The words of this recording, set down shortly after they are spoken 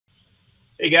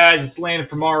Hey guys, it's Landon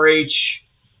from RH.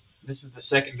 This is the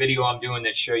second video I'm doing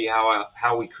that show you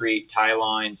how we create tie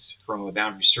lines from a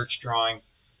boundary search drawing.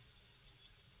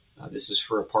 This is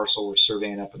for a parcel we're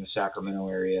surveying up in the Sacramento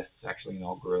area. It's actually in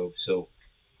Elk Grove. So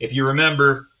if you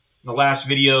remember, in the last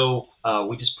video,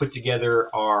 we just put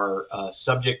together our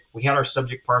subject. We had our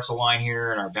subject parcel line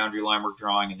here and our boundary line work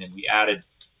drawing, and then we added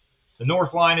the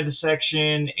north line of the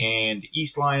section and the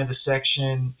east line of the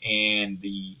section and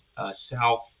the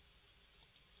south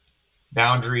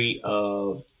boundary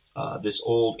of this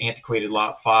old antiquated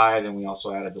lot 5, and we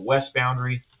also added the west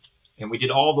boundary, and we did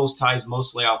all those ties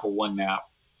mostly off of one map.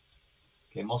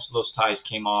 Okay, most of those ties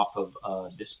came off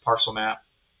of this parcel map,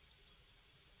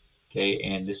 okay,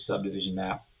 and this subdivision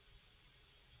map.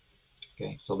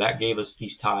 Okay, so that gave us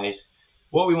these ties.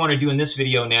 What we want to do in this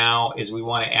video now is we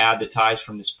want to add the ties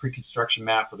from this pre-construction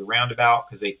map for the roundabout,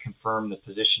 because they confirm the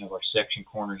position of our section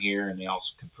corner here, and they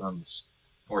also confirm this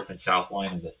north and south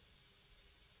line of the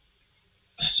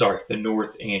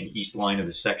north and east line of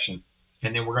the section.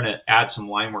 And then we're going to add some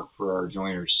line work for our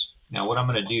joiners. Now what I'm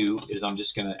going to do is I'm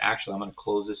going to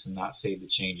close this and not save the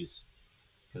changes,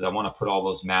 because I want to put all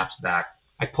those maps back.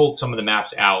 I pulled some of the maps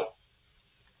out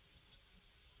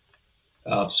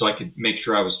so I could make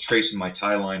sure I was tracing my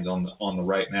tie lines on the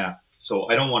right map. So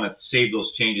I don't want to save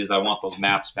those changes. I want those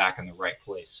maps back in the right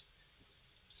place.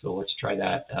 So let's try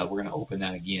that. We're going to open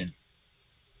that again.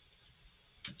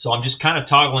 So I'm just kind of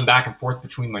toggling back and forth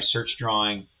between my search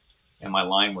drawing and my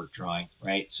line work drawing,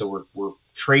 right? So we're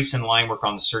tracing line work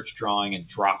on the search drawing and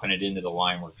dropping it into the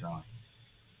line work drawing.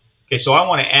 Okay, so I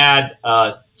want to add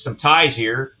some ties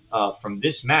here from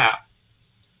this map.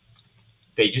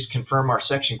 They just confirm our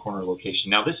section corner location.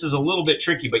 Now this is a little bit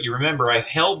tricky, but you remember I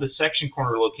held the section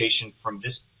corner location from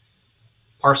this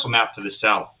parcel map to the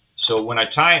south. So when I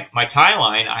tie my tie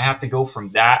line, I have to go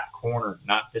from that corner,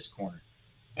 not this corner.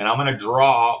 And I'm going to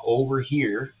draw over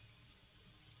here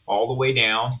all the way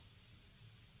down,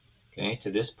 okay,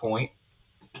 to this point.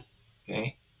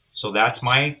 Okay, so that's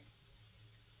my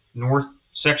north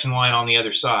section line on the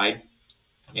other side.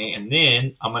 Okay, and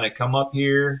then I'm going to come up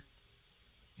here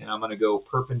and I'm going to go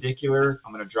perpendicular.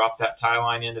 I'm going to drop that tie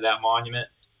line into that monument.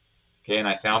 Okay, and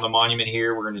I found the monument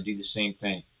here. We're going to do the same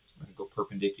thing. I'm going to go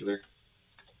perpendicular.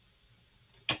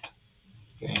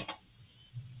 Okay.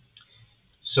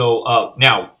 So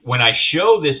now, when I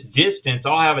show this distance,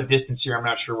 I'll have a distance here. I'm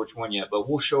not sure which one yet, but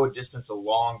we'll show a distance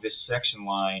along this section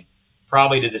line,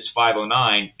 probably to this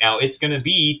 509. Now, it's going to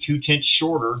be 2/10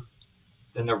 shorter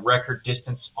than the record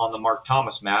distance on the Mark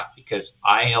Thomas map, because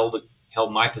I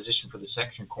held my position for the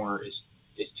section corner is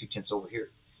 2/10 over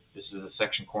here. This is the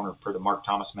section corner per the Mark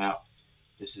Thomas map.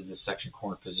 This is the section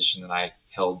corner position that I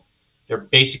held. They're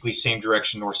basically same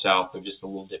direction, north-south. They're just a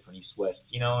little different, east-west.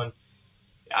 You know, and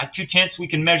 2/10 we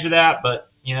can measure that, but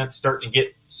you know, it's starting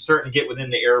to get within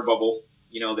the error bubble,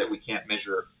 you know, that we can't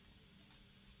measure.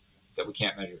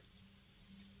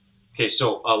 Okay,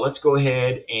 so let's go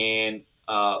ahead and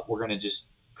we're going to just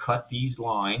cut these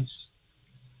lines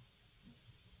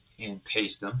and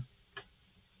paste them.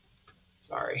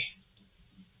 Sorry.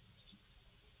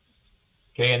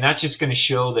 Okay, and that's just going to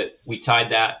show that we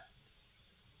tied that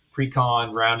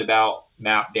pre-con roundabout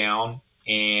map down,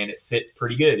 and it fit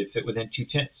pretty good. It fit within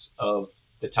 2/10 of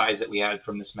the ties that we had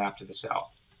from this map to the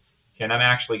south. Okay, and I'm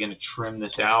actually going to trim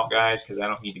this out, guys, because I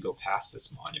don't need to go past this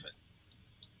monument.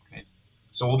 Okay,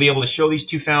 so we'll be able to show these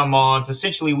two found mons.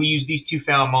 Essentially, we use these two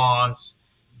found mons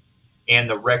and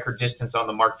the record distance on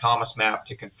the Mark Thomas map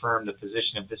to confirm the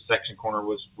position of this section corner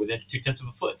was within 2/10 of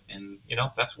a foot, and you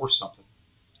know, that's worth something.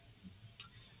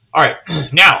 All right,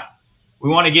 now we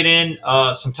want to get in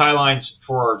some tie lines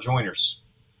for our joiners.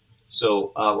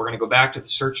 So we're going to go back to the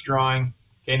search drawing.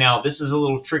 Okay, now this is a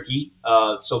little tricky.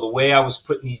 So the way I was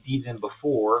putting these deeds in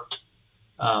before,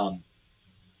 I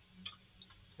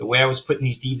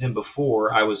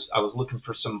was looking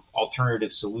for some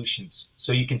alternative solutions.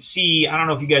 So you can see, I don't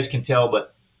know if you guys can tell,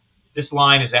 but this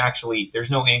line is actually,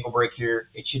 there's no angle break here.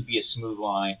 It should be a smooth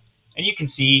line. And you can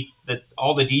see that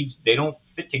all the deeds, they don't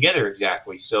fit together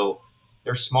exactly. So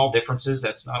there's small differences.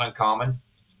 That's not uncommon.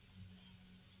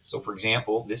 So, for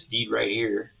example, this deed right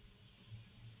here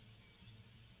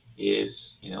is,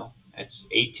 you know, that's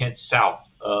 8/10 south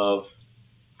of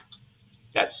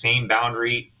that same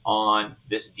boundary on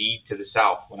this deed to the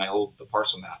south when I hold the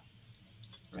parcel map,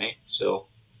 right? So,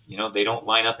 you know, they don't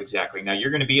line up exactly. Now,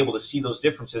 you're going to be able to see those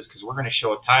differences because we're going to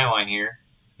show a tie line here.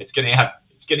 It's going to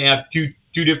have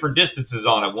two different distances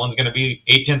on it. One's going to be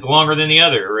 8/10 longer than the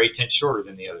other, or 8/10 shorter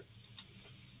than the other.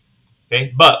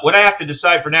 Okay, but what I have to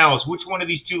decide for now is which one of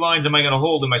these two lines am I going to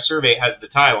hold in my survey has the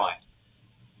tie line.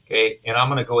 Okay, and I'm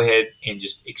going to go ahead and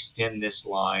just extend this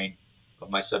line of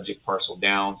my subject parcel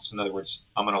down. So in other words,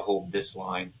 I'm going to hold this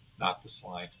line, not this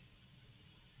line.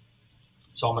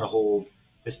 So I'm going to hold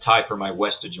this tie for my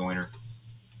west adjoiner.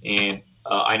 And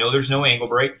I know there's no angle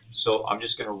break, so I'm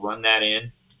just going to run that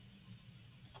in.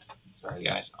 Sorry,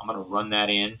 guys. I'm going to run that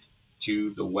in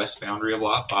to the west boundary of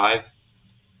Lot 5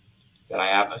 that I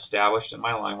have established in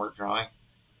my line work drawing.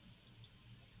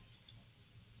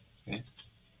 Okay.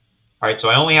 All right, so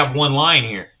I only have one line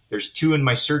here. There's two in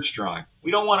my search drawing.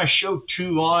 We don't want to show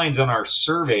two lines on our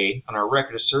survey, on our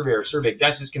record of survey or survey.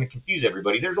 That's just going to confuse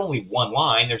everybody. There's only one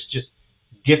line. There's just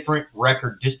different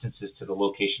record distances to the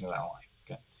location of that line.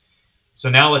 Okay. So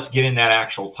now let's get in that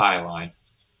actual tie line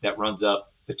that runs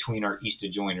up between our east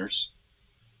adjoiners.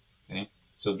 Okay.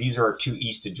 So these are our two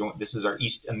east adjoiners. This is our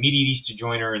immediate east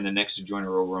adjoiner and the next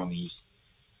adjoiner over on the east.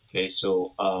 Okay,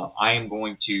 so I am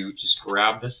going to just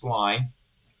grab this line.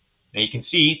 Now you can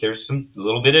see there's some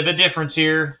little bit of a difference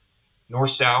here,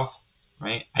 north-south,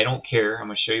 right? I don't care. I'm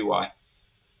going to show you why.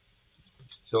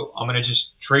 So I'm going to just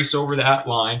trace over that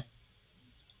line.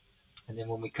 And then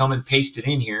when we come and paste it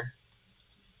in here,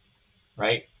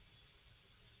 right,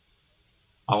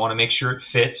 I want to make sure it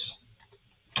fits.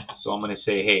 So I'm going to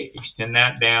say, hey, extend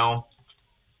that down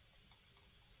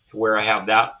to where I have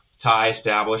that tie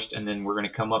established, and then we're going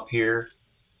to come up here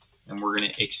and we're going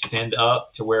to extend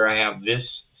up to where I have this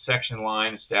section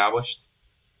line established.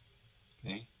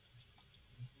 Okay.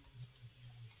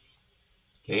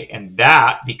 Okay, and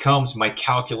that becomes my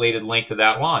calculated length of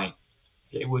that line.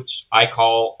 Okay, which I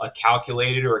call a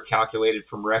calculated or a calculated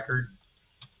from record.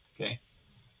 Okay.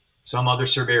 Some other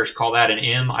surveyors call that an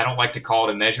M. I don't like to call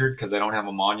it a measured because I don't have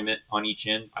a monument on each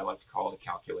end. I like to call it a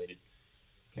calculated.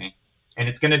 Okay. And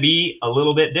it's going to be a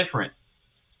little bit different.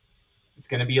 It's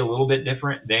going to be a little bit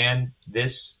different than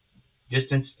this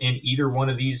distance in either one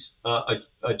of these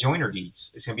adjoiner deeds.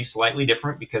 It's going to be slightly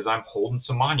different because I'm holding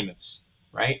some monuments,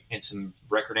 right? And some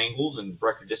record angles and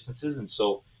record distances, and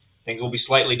so things will be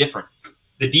slightly different.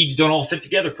 The deeds don't all fit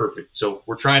together perfect, so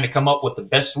we're trying to come up with the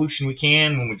best solution we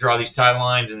can when we draw these tie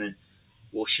lines, and then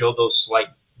we'll show those slight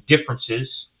differences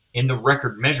in the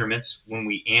record measurements when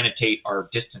we annotate our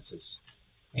distances.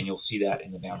 And you'll see that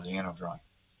in the boundary anno drawing.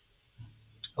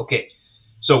 Okay,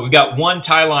 so we've got one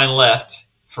tie line left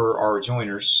for our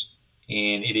adjoiners,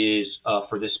 and it is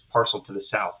for this parcel to the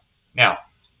south. Now,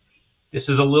 this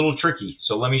is a little tricky,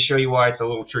 so let me show you why it's a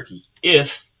little tricky. If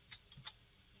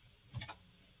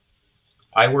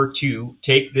I were to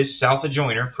take this south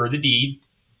adjoiner per the deed,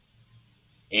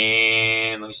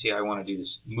 and let me see how I want to do this.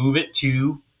 Move it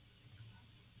to,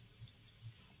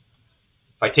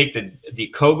 if I take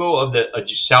the COGO of the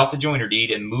south adjoiner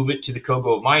deed and move it to the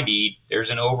COGO of my deed, there's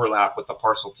an overlap with the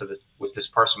parcel with this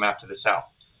parcel map to the south.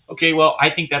 Okay, well, I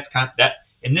think that's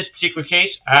in this particular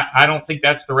case, I don't think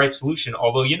that's the right solution.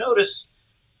 Although you notice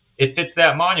it fits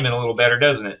that monument a little better,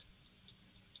 doesn't it?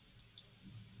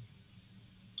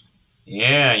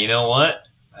 Yeah, you know what?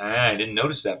 I didn't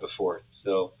notice that before.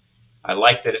 So I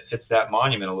like that it fits that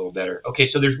monument a little better. Okay,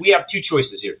 so we have two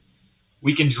choices here.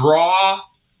 We can draw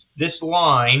this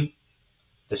line,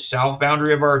 the south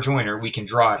boundary of our adjoiner. We can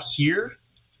draw it here,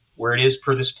 where it is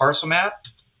per this parcel map,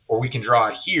 or we can draw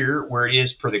it here, where it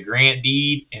is per the grant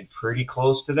deed, and pretty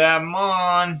close to that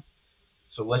mon.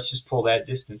 So let's just pull that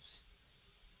distance.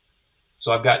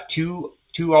 So I've got two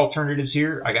alternatives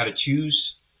here. I got to choose.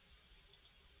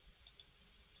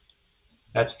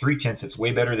 That's 3/10. It's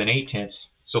way better than 8/10.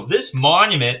 So this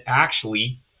monument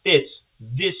actually fits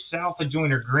this south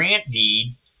adjoiner grant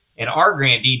deed and our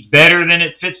grant deed better than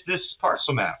it fits this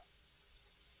parcel map.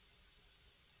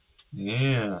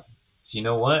 Yeah. So you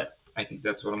know what? I think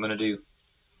that's what I'm going to do.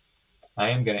 I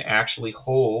am going to actually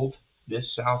hold this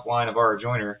south line of our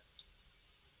adjoiner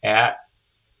at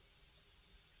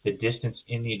the distance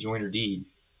in the adjoiner deed.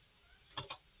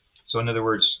 So in other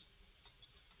words,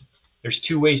 there's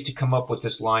two ways to come up with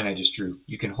this line I just drew.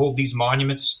 You can hold these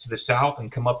monuments to the south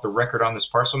and come up the record on this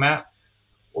parcel map,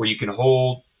 or you can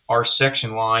hold our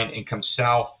section line and come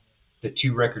south the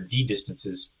two record deed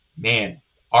distances. Man,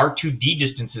 our two deed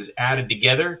distances added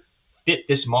together fit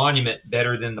this monument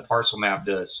better than the parcel map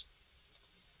does.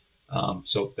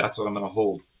 So that's what I'm going to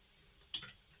hold.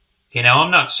 Okay, now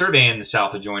I'm not surveying the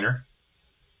south adjoiner.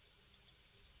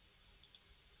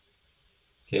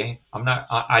 Okay,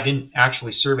 I didn't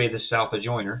actually survey the south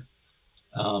adjoiner,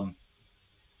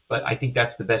 but I think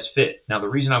that's the best fit. Now the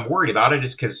reason I'm worried about it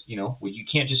is because you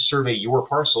can't just survey your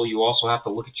parcel; you also have to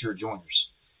look at your adjoiners.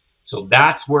 So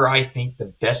that's where I think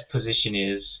the best position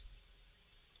is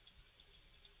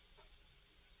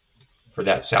for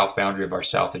that south boundary of our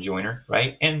south adjoiner,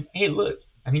 right? And hey, look,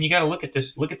 I mean, you got to look at this.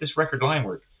 Look at this record line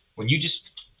work. When you just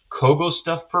COGO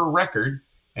stuff per record,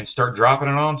 and start dropping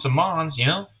it on some Mons,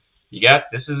 you got,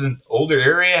 this is an older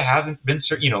area, hasn't been,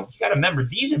 you got to remember,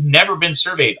 these have never been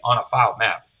surveyed on a filed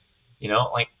map.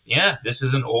 This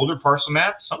is an older parcel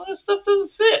map. Some of this stuff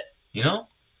doesn't fit,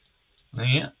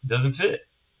 doesn't fit.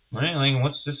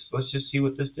 Let's just see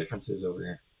what this difference is over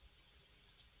here.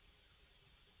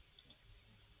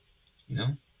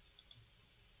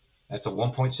 That's a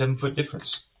 1.7 foot difference.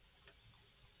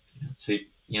 So,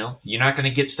 you're not going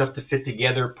to get stuff to fit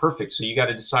together perfect. So you got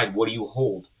to decide, what do you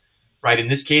hold? Right, in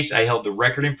this case, I held the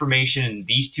record information in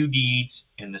these two deeds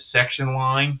and the section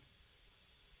line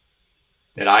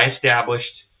that I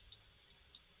established.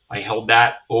 I held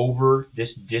that over this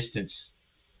distance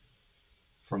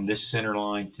from this center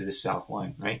line to the south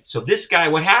line, right? So this guy,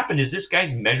 what happened is this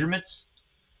guy's measurements,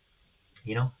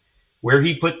 where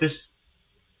he put this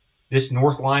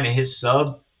north line of his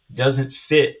sub doesn't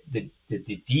fit. The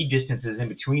D distances in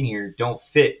between here don't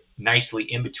fit nicely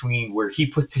in between where he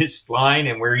put this line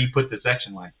and where he put the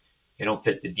section line. They don't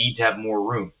fit. The deeds have more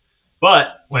room.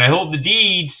 But when I hold the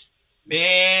deeds,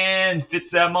 man, fits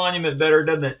that monument better,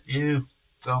 doesn't it? Yeah.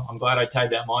 So I'm glad I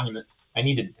tied that monument. I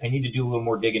need to do a little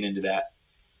more digging into that.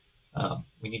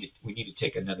 We need to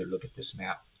take another look at this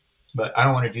map. But I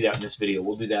don't want to do that in this video.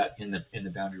 We'll do that in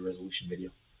the boundary resolution video.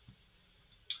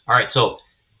 All right, so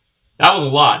that was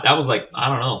a lot. That was like, I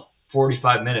don't know,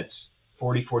 45 minutes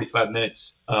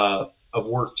of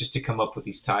work just to come up with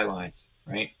these tie lines,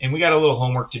 right? And we got a little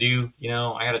homework to do.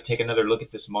 I got to take another look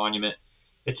at this monument.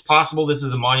 It's possible this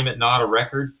is a monument, not a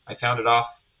record. I found it off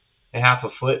a half a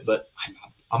foot, but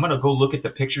I'm going to go look at the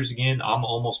pictures again. I'm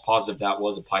almost positive that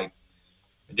was a pipe.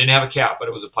 It didn't have a cap, but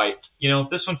it was a pipe.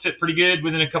 This one fit pretty good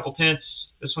within a couple tenths.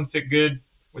 This one fit good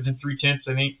within 3 tenths,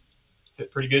 I think.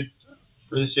 Fit pretty good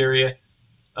for this area.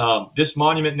 This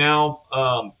monument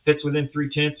now fits within 3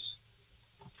 tenths.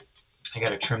 I got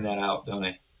to trim that out, don't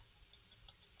I?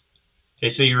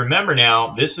 Okay, so you remember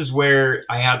now, this is where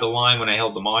I had the line when I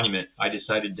held the monument. I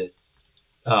decided to,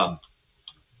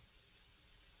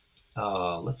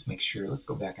 let's make sure, let's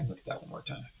go back and look at that one more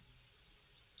time.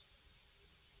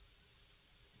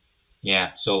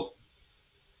 Yeah, so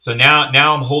now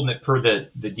I'm holding it per the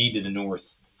deed to the north,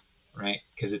 right?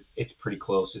 Because it's pretty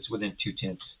close. It's within 2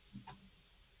 tenths.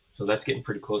 So that's getting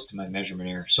pretty close to my measurement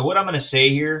error. So what I'm going to say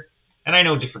here, and I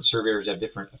know different surveyors have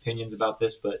different opinions about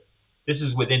this, but this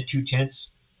is within 2 tenths.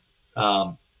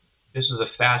 This was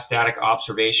a fast static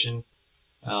observation.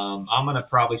 I'm going to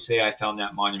probably say I found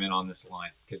that monument on this line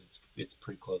because it's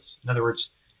pretty close. In other words,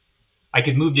 I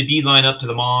could move the deed line up to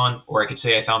the mon, or I could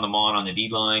say I found the mon on the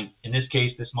deed line. In this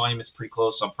case, this monument's pretty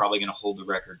close, so I'm probably going to hold the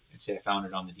record and say I found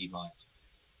it on the deed line.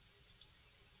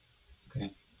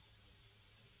 Okay.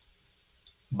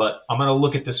 But I'm going to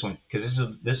look at this one because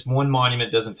this one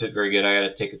monument doesn't fit very good. I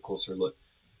got to take a closer look.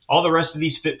 All the rest of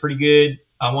these fit pretty good.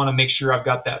 I want to make sure I've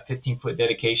got that 15-foot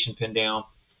dedication pinned down.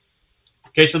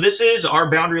 Okay, so this is our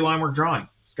boundary line we're drawing.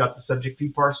 It's got the subject fee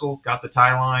parcel, got the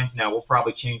tie lines. Now we'll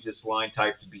probably change this line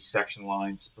type to be section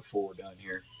lines before we're done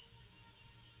here.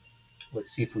 Let's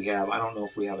see if we have, I don't know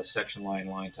if we have a section line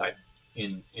type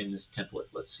in this template.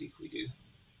 Let's see if we do.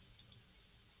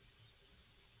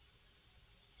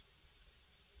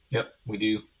 Yep, we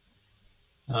do.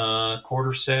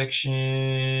 Quarter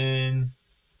section,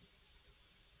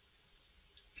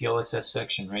 PLSS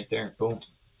section right there. Boom.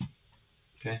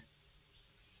 Okay.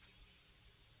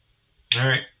 All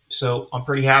right. So I'm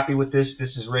pretty happy with this.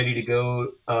 This is ready to go.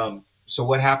 So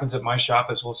what happens at my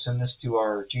shop is we'll send this to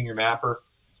our junior mapper,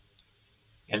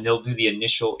 and they'll do the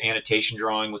initial annotation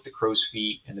drawing with the crow's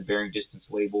feet and the bearing distance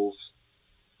labels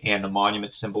and the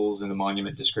monument symbols and the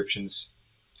monument descriptions.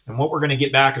 And what we're going to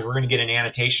get back is we're going to get an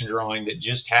annotation drawing that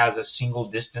just has a single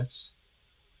distance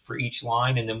for each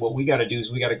line. And then what we got to do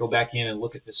is we got to go back in and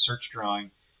look at the search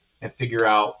drawing and figure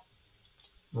out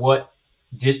what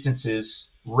distances,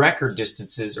 record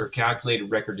distances or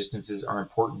calculated record distances are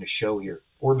important to show here,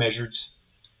 or measured,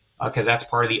 because that's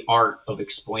part of the art of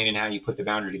explaining how you put the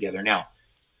boundary together. Now,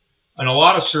 in a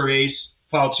lot of surveys,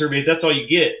 filed surveys, that's all you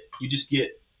get. You just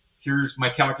get, here's my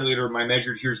calculator, my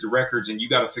measured, here's the records, and you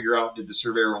got to figure out, did the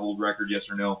surveyor hold record, yes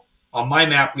or no. On my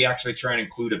map, we actually try and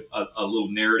include a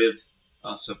little narrative,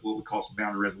 so what we call some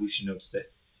boundary resolution notes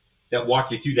that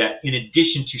walk you through that, in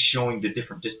addition to showing the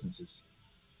different distances.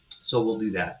 So we'll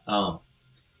do that.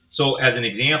 So as an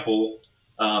example,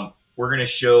 we're going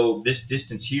to show this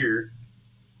distance here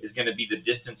is going to be the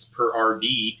distance per our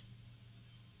deed,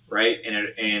 right?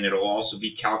 And it'll also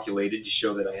be calculated to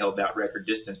show that I held that record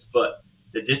distance. But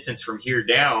the distance from here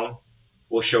down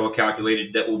will show a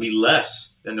calculated that will be less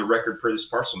than the record per this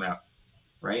parcel map,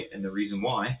 right? And the reason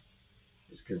why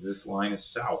is because this line is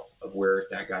south of where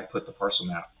that guy put the parcel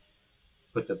map.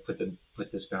 put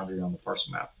this boundary on the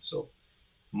parcel map. So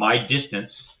my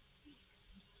distance,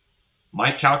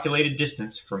 my calculated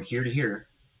distance from here to here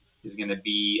is going to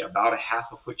be about a half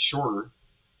a foot shorter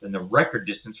than the record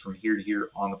distance from here to here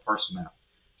on the parcel map.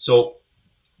 So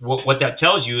what that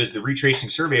tells you is the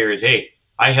retracing surveyor is, hey,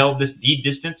 I held this deed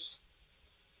distance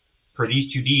for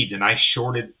these two deeds and I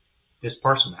shorted this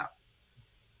parcel map,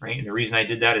 right? And the reason I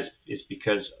did that is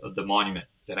because of the monument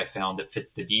that I found that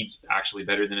fit the deeds actually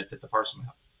better than it fit the parcel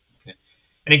map. Okay.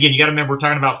 And again, you got to remember, we're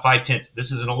talking about 5/10. This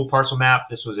is an old parcel map.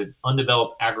 This was an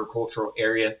undeveloped agricultural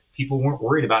area. People weren't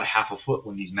worried about half a foot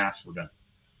when these maps were done.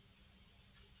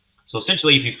 So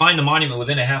essentially, if you find the monument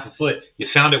within a half a foot, you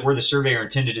found it where the surveyor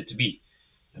intended it to be.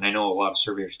 And I know a lot of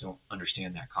surveyors don't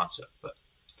understand that concept. But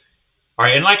all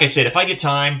right, and like I said, if I get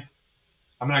time,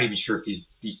 I'm not even sure if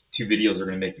these two videos are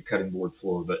going to make the cutting board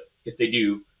floor, but if they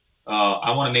do,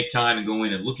 I want to make time and go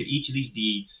in and look at each of these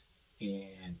deeds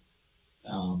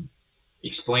and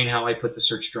explain how I put the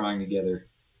search drawing together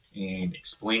and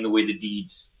explain the way the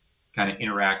deeds kind of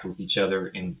interact with each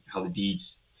other and how the deeds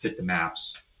fit the maps.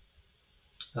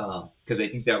 Because I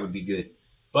think that would be good.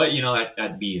 But, you know,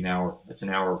 that'd be an hour. That's an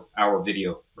hour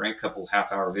video, right? A couple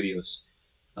half-hour videos.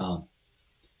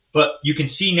 But you can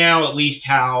see now at least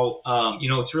how, you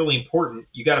know, it's really important.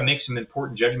 You got to make some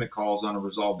important judgment calls on a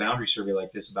resolved boundary survey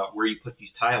like this about where you put these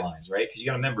tie lines, right? Because you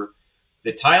got to remember,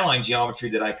 the tie line geometry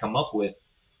that I come up with,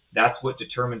 that's what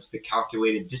determines the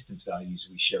calculated distance values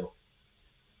we show,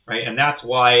 right? And that's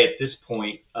why at this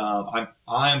point,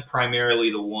 I'm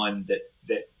primarily the one that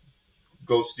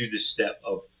goes through this step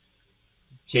of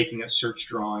taking a search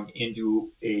drawing into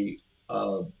a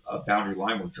boundary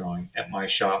line work drawing at my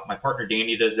shop. My partner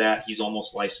Danny does that. He's almost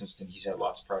licensed and he's had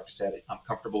lots of practice at it. I'm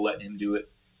comfortable letting him do it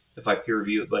if I peer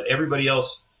review it. But everybody else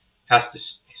has to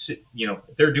sit, you know,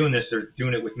 if they're doing this, they're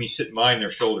doing it with me sitting behind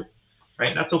their shoulder, right?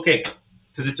 And that's okay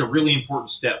because it's a really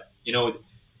important step. You know,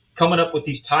 coming up with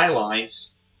these tie lines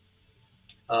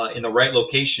in the right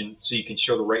location so you can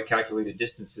show the right calculated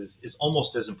distances is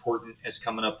almost as important as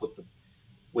coming up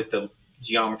with the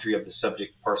geometry of the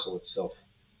subject parcel itself,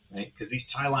 right? Because these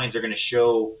tie lines are going to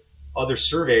show other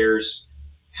surveyors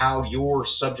how your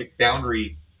subject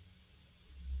boundary,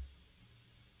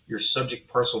 your subject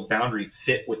parcel boundary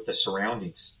fit with the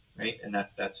surroundings, right? And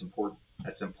that's important.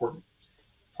 That's an important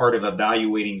part of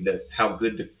evaluating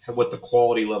what the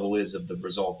quality level is of the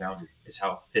resolved boundary, is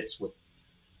how it fits with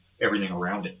everything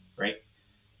around it, right?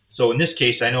 So in this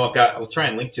case, I know I'll try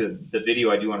and link to the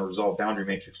video I do on a resolved boundary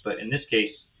matrix, but in this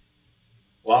case,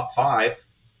 lot 5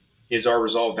 is our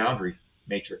resolved boundary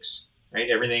matrix, right?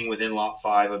 Everything within lot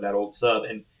 5 of that old sub.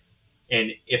 And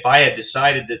if I had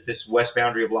decided that this west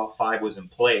boundary of lot 5 was in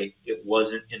play, it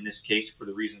wasn't in this case for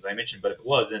the reasons I mentioned, but if it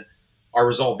was, then our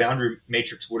resolved boundary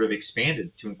matrix would have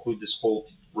expanded to include this whole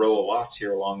row of lots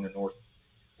here along the north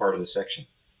part of the section.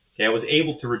 Okay, I was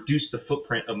able to reduce the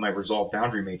footprint of my resolved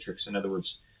boundary matrix. In other words,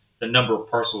 the number of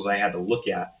parcels I had to look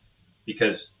at,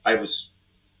 because I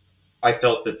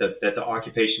felt that the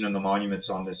occupation and the monuments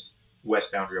on this west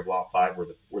boundary of lot 5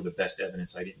 were the best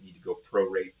evidence. I didn't need to go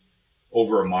prorate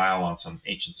over a mile on some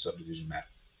ancient subdivision map.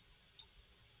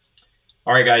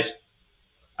 All right, guys.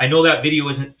 I know that video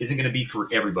isn't going to be for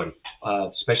everybody,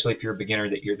 especially if you're a beginner.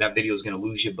 That video is going to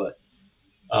lose you. But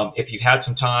if you've had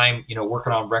some time, you know,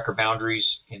 working on record boundaries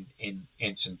and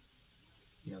some,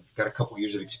 you know, got a couple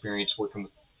years of experience working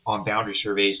on boundary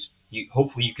surveys,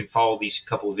 hopefully you can follow these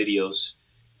couple of videos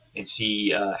and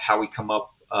see how we come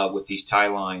up with these tie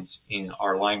lines in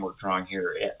our line work drawing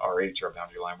here at RH, our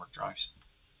boundary line work drawings.